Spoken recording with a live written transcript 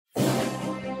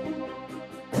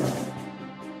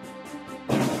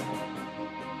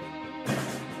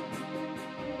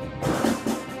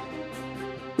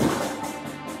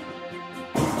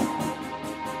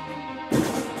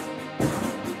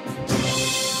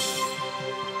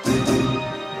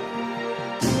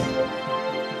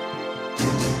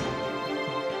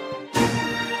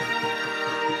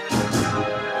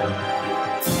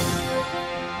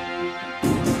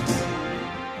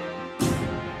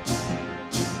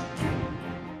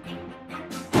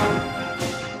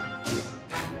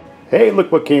Hey,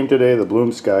 look what came today. The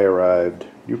Bloomsky arrived.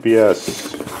 UPS.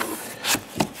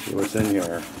 See what's in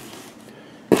here.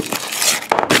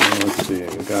 Let's see.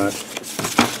 We got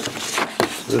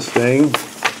this thing,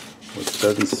 which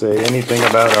doesn't say anything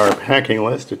about our packing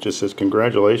list. It just says,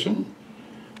 congratulations.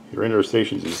 Your indoor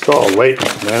station's installed. Wait,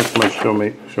 that's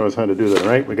going to show us how to do that,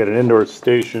 right? We got an indoor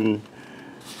station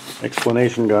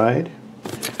explanation guide.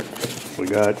 We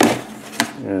got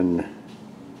an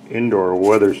indoor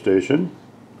weather station.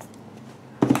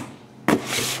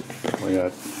 We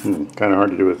got, kind of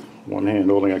hard to do with one hand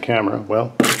holding a camera.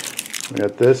 Well, we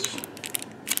got this,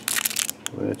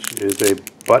 which is a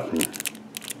button,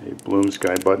 a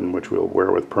Bloomsky button, which we'll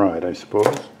wear with pride, I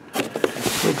suppose.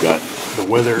 We've got the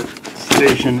weather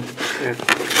station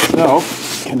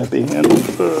itself. Can it be handled?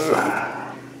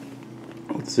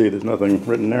 Let's see, there's nothing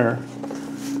written there.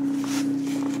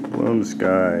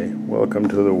 Bloomsky, welcome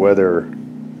to the weather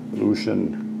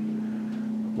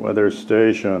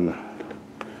station.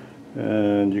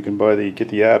 And you can get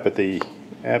the app at the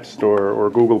App Store or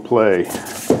Google Play.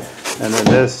 And then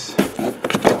this,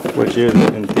 which is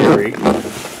in theory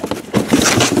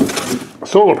a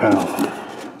solar panel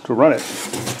to run it.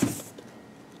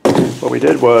 What we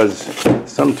did was,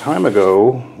 some time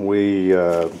ago, we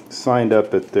signed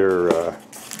up at their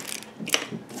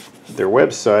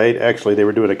website. Actually, they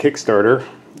were doing a Kickstarter,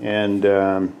 and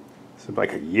it's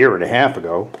like a year and a half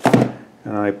ago.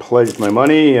 And I pledged my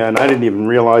money, and I didn't even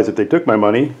realize that they took my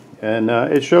money, and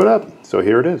it showed up. So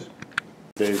here it is.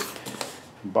 The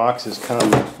boxes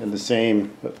come in the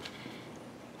same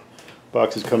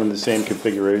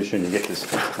configuration. You get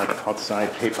this like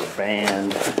outside paper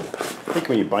band. I think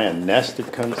when you buy a Nest,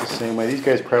 it comes the same way. These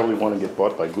guys probably want to get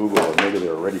bought by Google, or maybe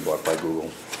they're already bought by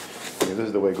Google. This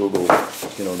is the way Google,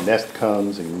 Nest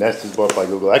comes, and Nest is bought by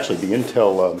Google. Actually, the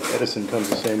Intel Edison comes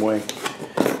the same way.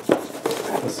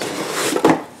 Let's see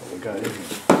what we got in here.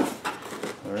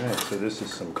 Alright, so this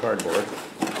is some cardboard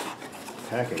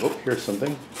packing. Oh, here's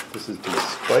something. This is the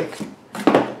spike.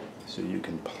 So you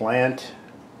can plant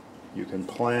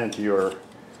your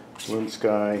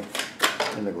Bloomsky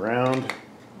in the ground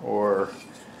or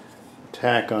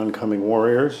attack oncoming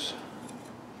warriors.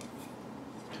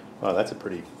 Wow, that's a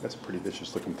pretty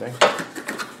vicious looking thing.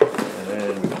 And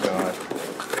then we've got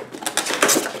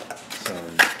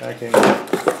some packing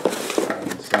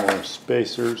and some more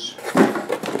spacers.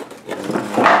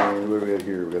 And what do we got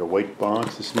here? We got a white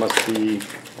box. This must be,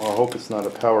 well, I hope it's not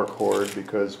a power cord,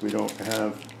 because we're not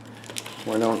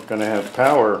going to have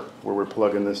power where we're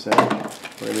plugging this in. We're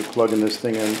going to be plugging this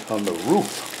thing in on the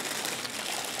roof.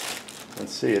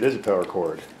 Let's see, it is a power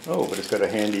cord. Oh, but it's got a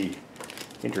handy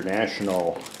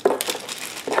international,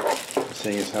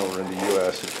 seeing as how we're in the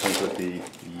US, it comes with the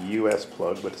US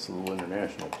plug, but it's a little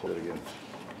international plug again.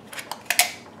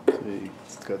 See,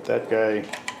 it's got that guy,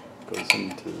 goes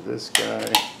into this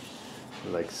guy,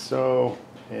 like so,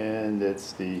 and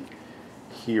it's the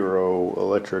Hero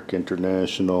Electric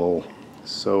International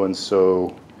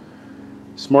so-and-so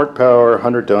smart power,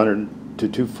 100 to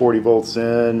 240 volts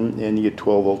in, and you get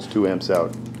 12 volts, 2 amps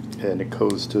out, and it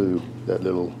goes to that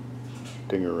little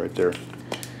dinger right there.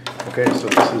 Okay, so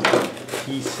this is the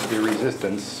piece de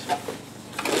resistance.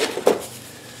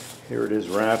 Here it is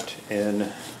wrapped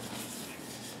in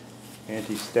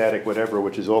anti-static whatever,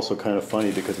 which is also kind of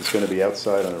funny because it's going to be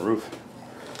outside on the roof.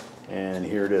 And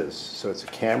here it is. So it's a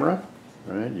camera,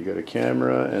 right? You got a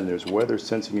camera, and there's weather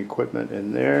sensing equipment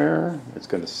in there. It's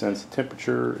going to sense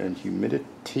temperature and humidity.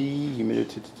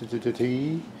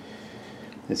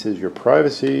 It says your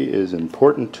privacy is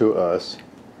important to us.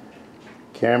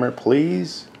 Camera,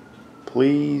 please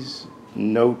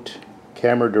note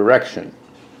camera direction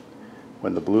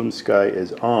when the Bloomsky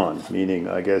is on, meaning,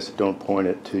 I guess, don't point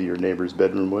it to your neighbor's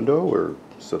bedroom window or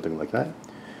something like that.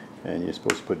 And you're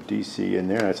supposed to put DC in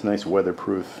there. That's a nice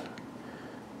weatherproof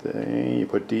thing. You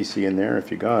put DC in there if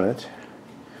you got it.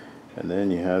 And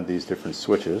then you have these different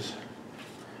switches.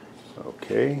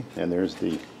 Okay, and there's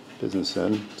the business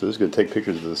end. So this is going to take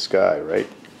pictures of the sky, right?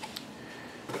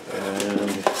 And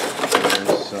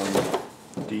there's some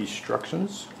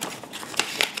destructions.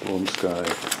 Bloomsky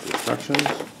instructions,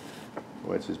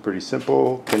 which is pretty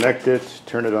simple. Connect it,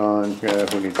 turn it on. Yeah,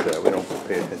 who needs that? We don't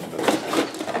pay attention to this.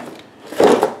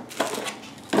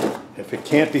 If it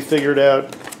can't be figured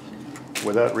out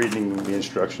without reading the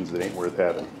instructions, it ain't worth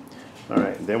having.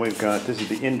 Alright, then we've got, this is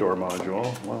the indoor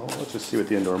module. Well, let's just see what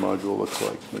the indoor module looks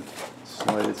like. Let's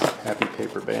slide its happy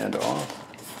paper band off.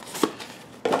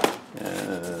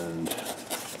 And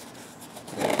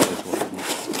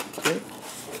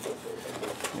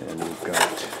we've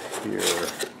got here,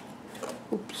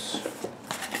 oops,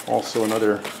 also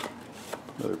another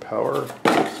power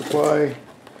supply.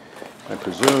 I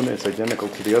presume it's identical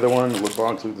to the other one. The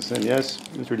box looks the same. Yes,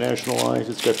 internationalized.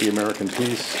 It's got the American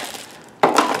piece.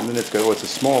 And then it's got what's a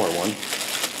smaller one.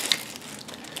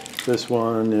 This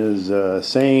one is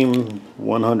same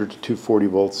 100 to 240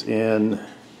 volts in,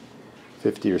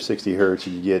 50 or 60 hertz.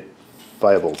 You get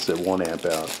 5 volts at 1 amp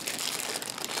out.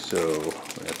 So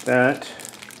we got that.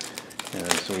 And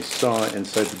so we saw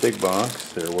inside the big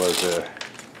box there was a,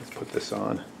 let's put this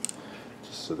on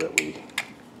just so that we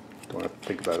don't have to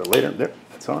think about it later. There,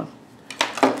 it's on.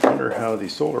 I wonder how the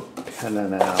solar panel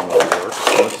works.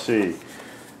 Let's see.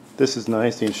 This is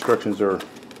nice. The instructions are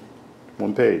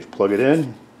one page. Plug it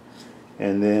in,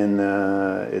 and then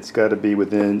it's got to be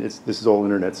within, this is all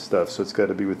internet stuff, so it's got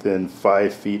to be within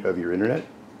 5 feet of your internet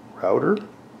router,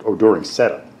 or during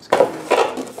setup. It's got to be.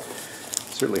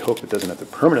 Certainly hope it doesn't have to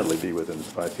permanently be within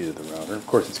 5 feet of the router. Of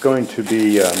course, it's going to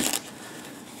be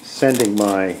sending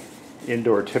my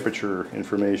indoor temperature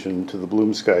information to the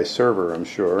Bloomsky server, I'm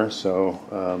sure. So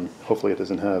hopefully it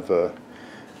doesn't have,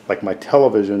 like my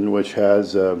television, which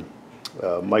has a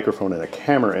microphone and a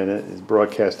camera in it, is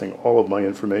broadcasting all of my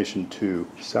information to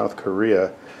South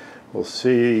Korea. We'll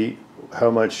see how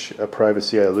much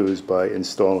privacy I lose by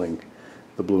installing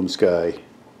the Bloomsky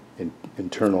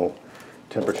internal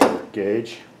temperature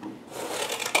gauge.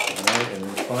 Alright, and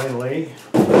then finally,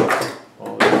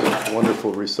 all this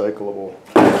wonderful recyclable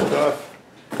stuff.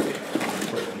 Put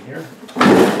it in here.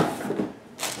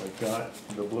 I've got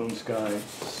the Bloomsky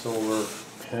solar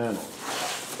panel,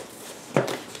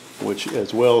 which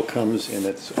as well comes in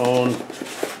its own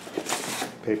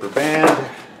paper band.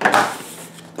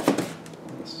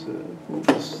 Let's move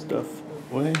this stuff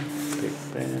away.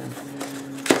 Paper band.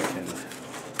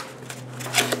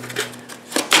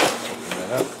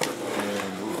 Up,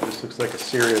 and ooh, this looks like a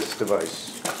serious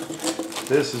device.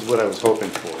 This is what I was hoping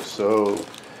for. So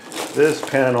this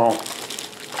panel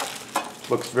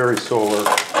looks very solar,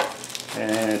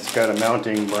 and it's got a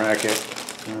mounting bracket.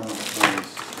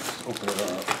 Let's open it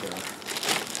up.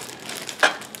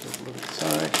 Take a look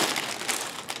inside.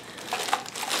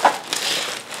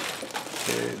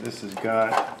 Okay, this has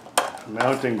got a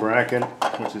mounting bracket,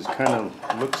 which is kind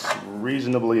of looks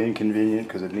reasonably inconvenient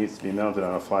because it needs to be mounted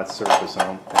on a flat surface. I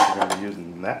don't think we're going to be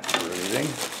using that for anything.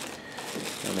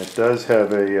 And it does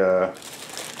have a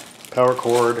power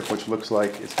cord, which looks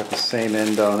like it's got the same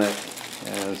end on it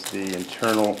as the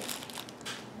internal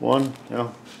one.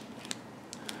 Yeah,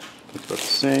 looks about the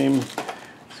same.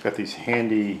 It's got these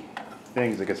handy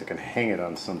things. I guess I can hang it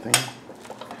on something.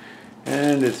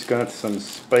 And it's got some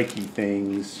spiky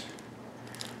things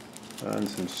and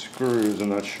some screws. I'm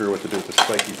not sure what to do with the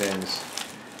spiky things.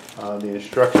 The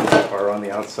instructions are on the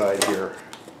outside here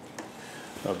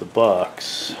of the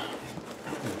box.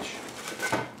 Which,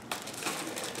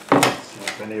 let's see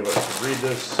if any of us can read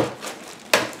this.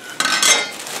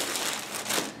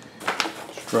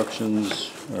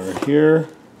 Instructions are here.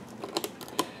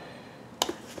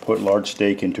 Put large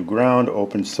stake into ground,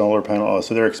 open solar panel. Oh,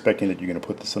 so they're expecting that you're going to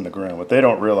put this on the ground. What they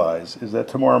don't realize is that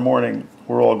tomorrow morning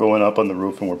we're all going up on the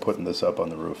roof and we're putting this up on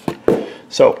the roof.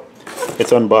 So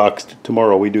it's unboxed.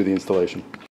 Tomorrow we do the installation.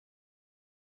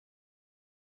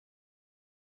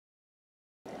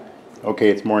 Okay,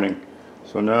 it's morning.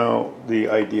 So now the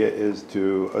idea is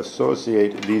to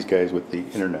associate these guys with the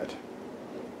internet.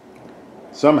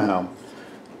 Somehow,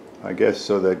 I guess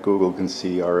so that Google can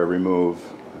see our every move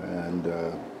and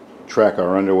track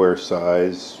our underwear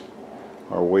size,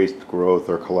 our waist growth,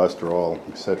 our cholesterol,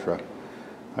 etc.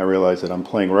 I realize that I'm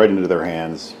playing right into their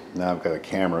hands. Now I've got a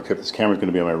camera. This camera's going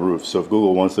to be on my roof, so if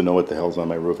Google wants to know what the hell's on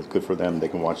my roof, it's good for them. They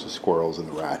can watch the squirrels and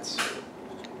the rats.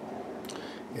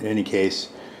 In any case,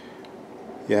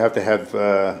 you have to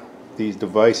have these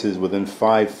devices within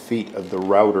 5 feet of the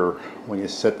router when you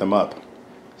set them up.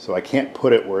 So I can't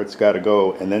put it where it's got to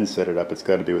go and then set it up. It's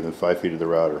got to be within 5 feet of the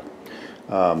router.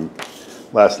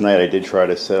 Last night I did try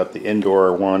to set up the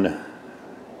indoor one.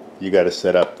 You got to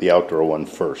set up the outdoor one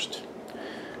first.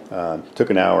 Took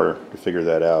an hour to figure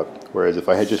that out. Whereas if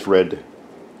I had just read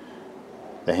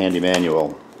the handy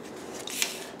manual,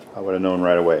 I would have known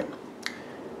right away.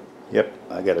 Yep,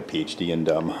 I got a PhD in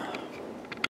dumb.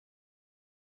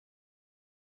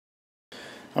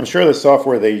 I'm sure the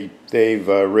software they've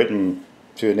written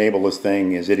to enable this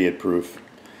thing is idiot-proof.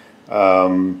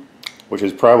 Which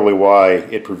is probably why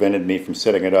it prevented me from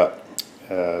setting it up,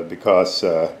 because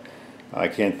I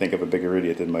can't think of a bigger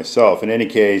idiot than myself. In any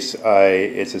case,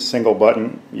 it's a single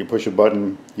button. You push a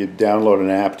button, you download an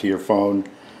app to your phone,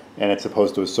 and it's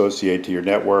supposed to associate to your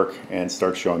network and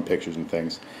start showing pictures and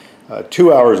things.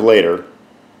 2 hours later,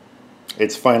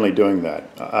 it's finally doing that.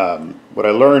 What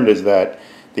I learned is that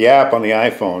the app on the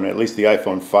iPhone, at least the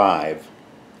iPhone 5,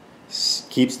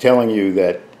 keeps telling you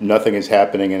that nothing is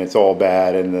happening and it's all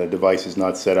bad and the device is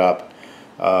not set up.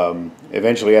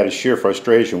 Eventually, out of sheer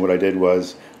frustration, what I did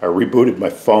was I rebooted my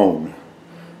phone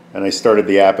and I started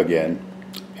the app again.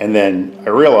 And then I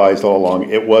realized all along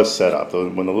it was set up.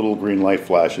 When the little green light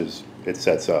flashes, it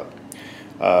sets up.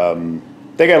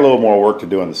 They got a little more work to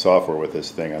do on the software with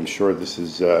this thing. I'm sure this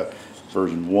is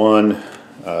version 1.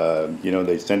 You know,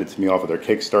 they sent it to me off of their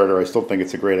Kickstarter. I still think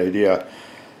it's a great idea.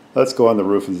 Let's go on the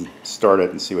roof and start it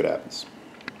and see what happens.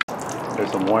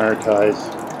 There's some wire ties,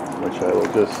 which I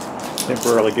will just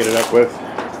temporarily get it up with.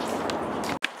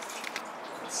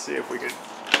 Let's see if we could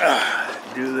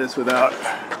do this without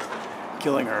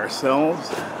killing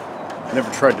ourselves. I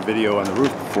never tried to video on the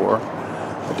roof before.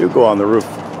 I do go on the roof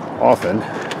often.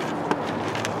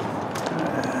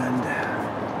 And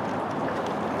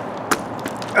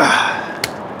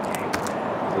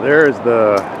so there's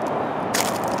the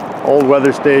old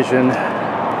weather station.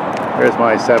 There's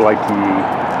my satellite TV.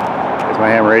 There's my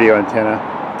ham radio antenna.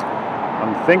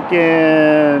 I'm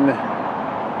thinking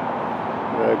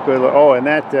oh, and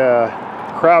that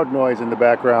crowd noise in the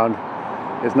background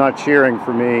is not cheering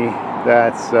for me.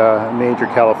 That's a major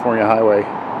California highway.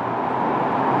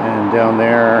 And down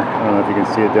there, I don't know if you can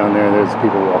see it down there, there's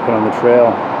people walking on the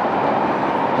trail.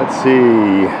 Let's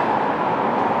see,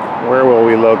 where will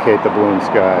we locate the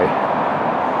Bloomsky?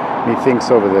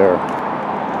 Methinks over there.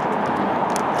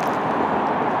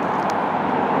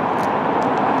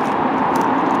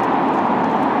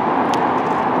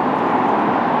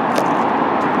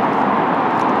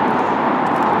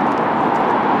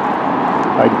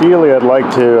 Ideally, I'd like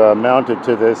to mount it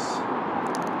to this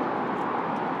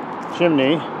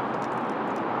chimney.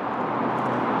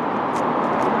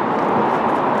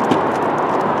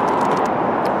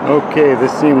 Okay,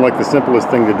 this seemed like the simplest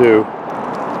thing to do.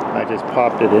 I just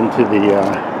popped it into the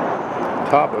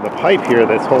top of the pipe here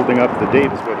that's holding up the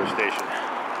Davis Weatherstation.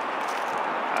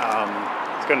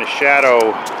 It's going to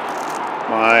shadow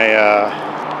my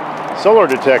solar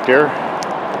detector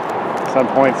some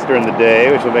points during the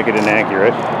day, which will make it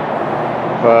inaccurate,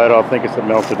 but I'll think of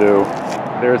something else to do.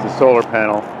 There's the solar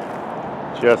panel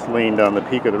just leaned on the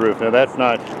peak of the roof. Now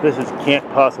can't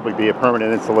possibly be a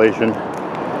permanent installation.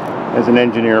 As an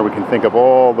engineer, we can think of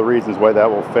all the reasons why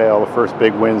that will fail. The first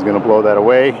big wind is going to blow that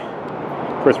away.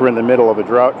 Of course, we're in the middle of a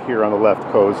drought here on the left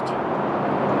coast,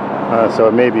 so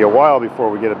it may be a while before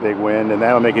we get a big wind, and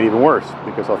that'll make it even worse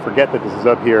because I'll forget that this is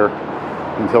up here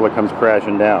until it comes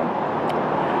crashing down.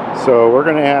 So we're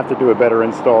going to have to do a better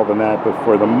install than that, but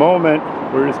for the moment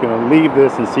we're just going to leave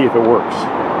this and see if it works.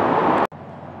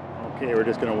 Okay, we're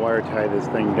just going to wire tie this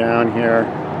thing down here,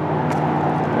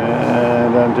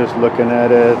 and I'm just looking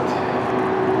at it,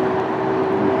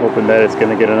 I'm hoping that it's going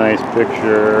to get a nice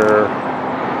picture.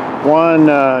 One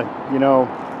you know,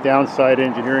 downside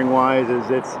engineering wise is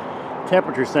its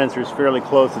temperature sensor is fairly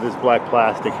close to this black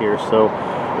plastic here, so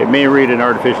it may read an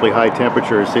artificially high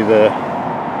temperature. See, the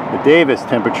Davis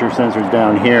temperature sensor's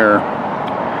down here,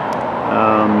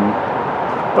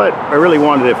 but I really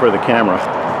wanted it for the camera.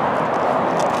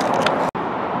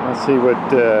 Let's see what,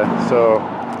 so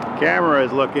camera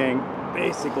is looking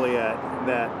basically at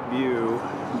that view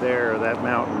there, that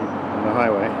mountain on the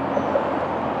highway.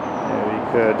 We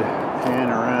could pan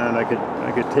around, I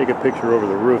could take a picture over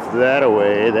the roof that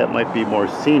away, that might be more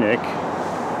scenic.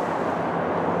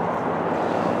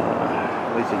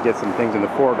 At least you get some things in the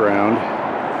foreground.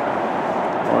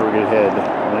 Or we could head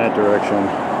in that direction.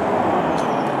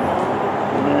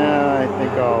 Yeah, I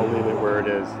think I'll leave it where it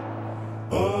is.